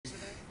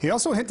He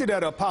also hinted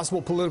at a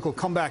possible political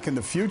comeback in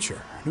the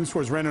future. News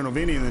 4's Rana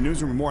Novini in the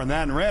newsroom. More on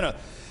that. And Rana,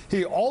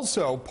 he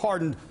also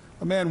pardoned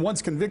a man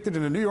once convicted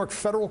in a New York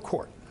federal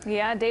court.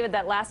 Yeah, David,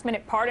 that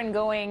last-minute pardon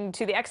going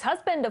to the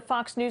ex-husband of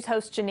Fox News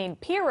host Jeanine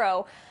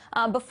Pirro.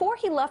 Before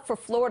he left for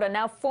Florida,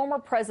 now former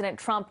President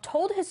Trump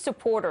told his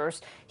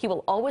supporters he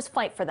will always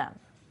fight for them.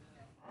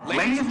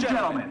 Ladies and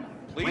gentlemen,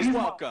 please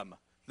welcome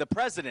the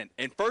President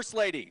and First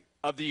Lady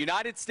of the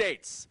United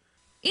States.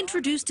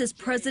 Introduced as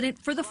president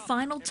for the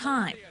final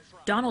time,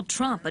 Donald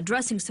Trump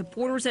addressing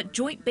supporters at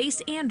Joint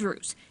Base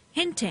Andrews,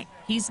 hinting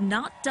he's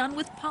not done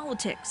with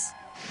politics.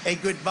 A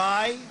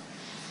goodbye.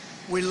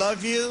 We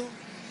love you.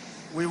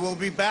 We will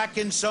be back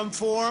in some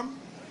form.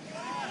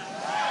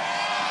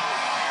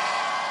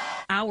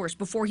 Hours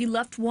before he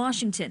left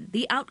Washington,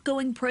 the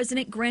outgoing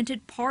president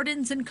granted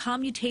pardons and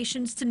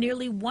commutations to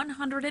nearly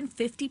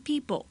 150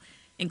 people,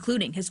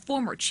 including his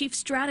former chief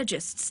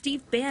strategist,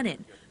 Steve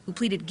Bannon, who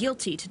pleaded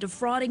guilty to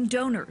defrauding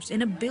donors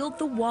in a Build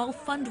the Wall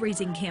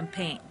fundraising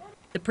campaign.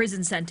 The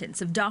prison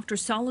sentence of Dr.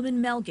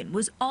 Solomon Melgen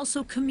was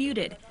also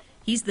commuted.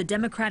 He's the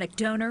Democratic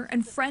donor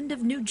and friend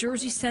of New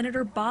Jersey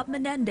Senator Bob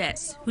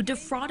Menendez, who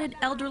defrauded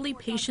elderly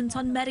patients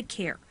on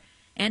Medicare.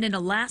 And in a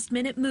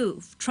last-minute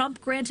move, Trump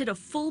granted a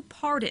full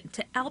pardon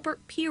to Albert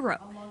Pirro,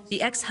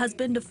 the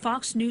ex-husband of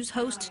Fox News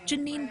host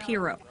Jeanine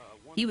Pirro.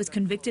 He was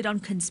convicted on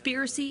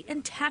conspiracy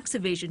and tax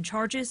evasion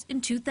charges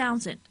in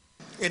 2000.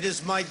 It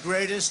is my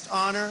greatest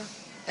honor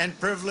and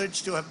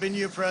privilege to have been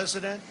your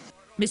president.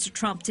 Mr.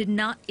 Trump did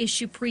not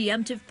issue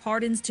preemptive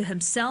pardons to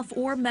himself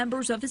or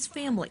members of his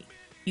family.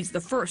 He's the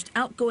first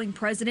outgoing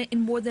president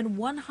in more than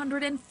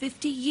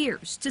 150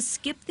 years to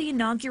skip the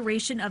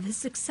inauguration of his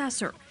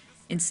successor,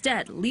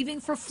 instead leaving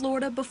for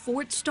Florida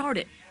before it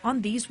started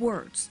on these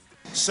words.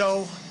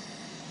 So,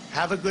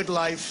 have a good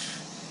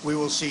life. We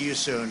will see you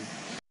soon.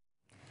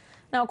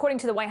 Now, according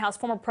to the White House,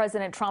 former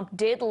President Trump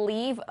did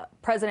leave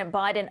President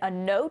Biden a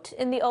note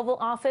in the Oval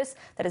Office.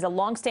 That is a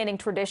longstanding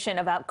tradition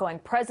of outgoing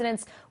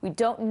presidents. We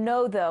don't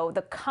know, though,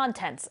 the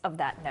contents of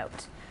that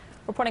note.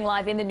 Reporting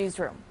live in the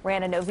newsroom,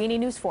 Rana Novini,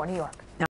 News 4 New York.